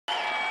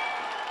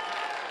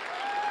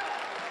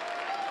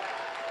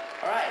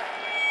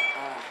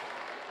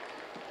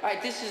All right,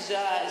 this is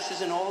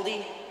an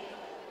oldie,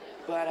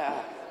 but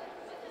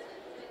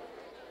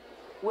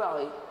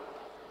well,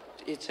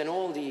 it's an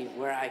oldie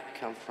where I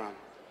come from.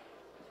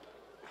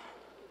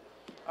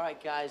 All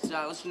right, guys,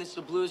 listen, this is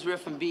a blues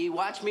riff and B.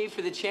 Watch me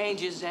for the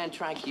changes and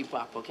try and keep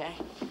up, okay?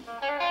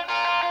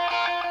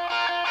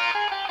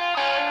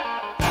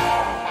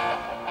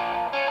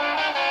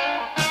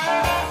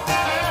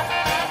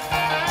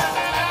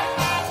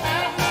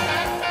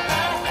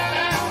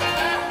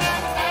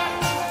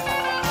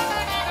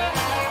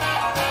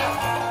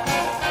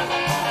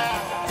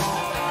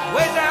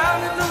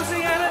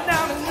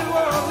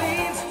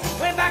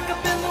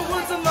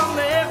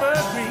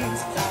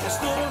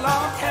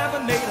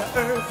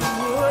 Earth and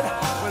wood.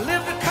 We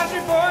lived a country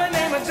boy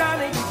named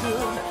Johnny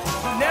Goode,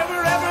 who never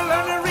ever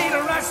learned to read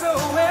or write so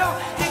well.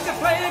 He could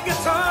play the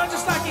guitar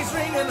just like he's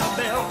ringing a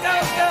bell. Go,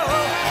 go,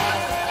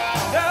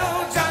 go,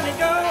 Johnny,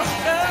 go,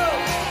 go,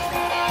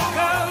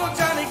 go,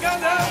 Johnny, go,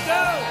 go,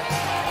 go,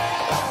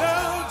 go,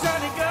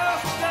 Johnny, go,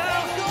 go.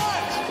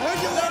 George,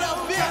 where'd you let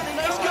out Bill?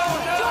 Let's go.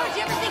 George,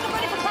 you ever think of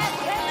running for class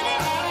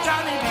president?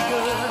 Johnny be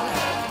good.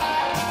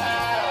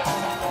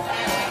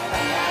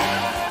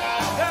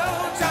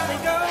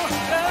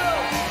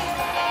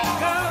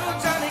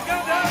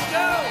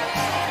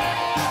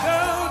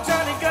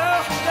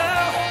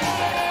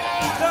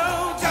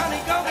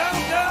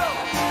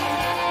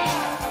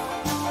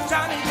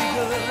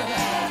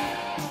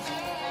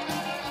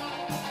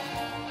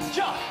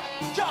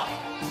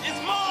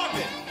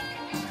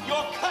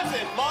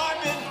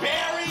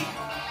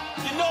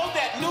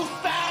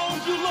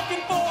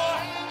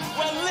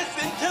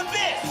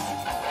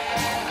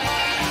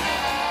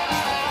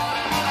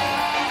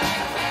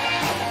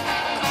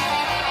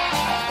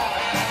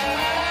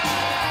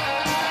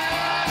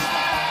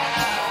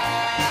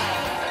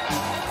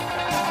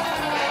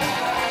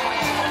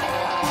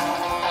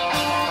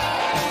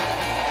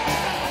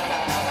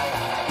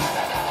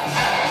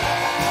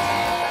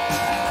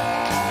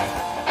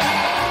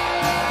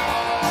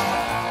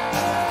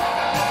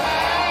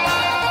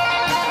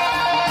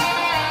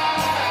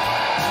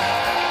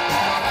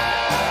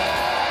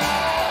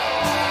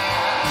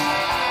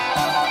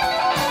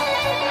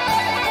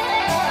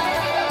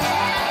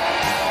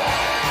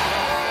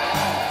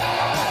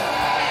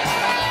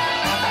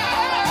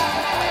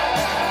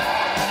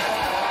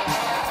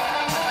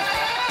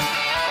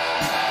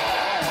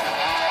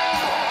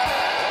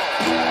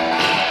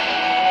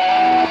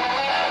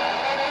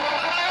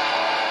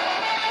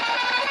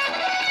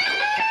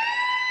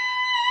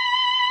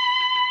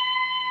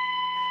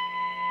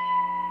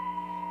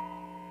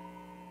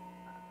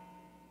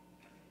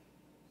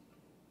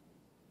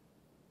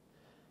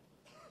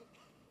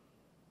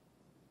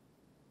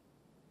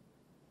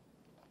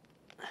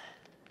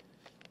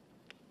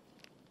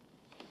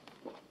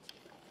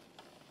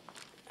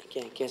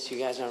 I guess you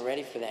guys aren't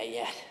ready for that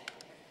yet.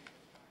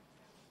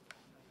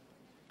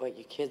 But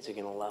your kids are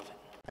gonna love it.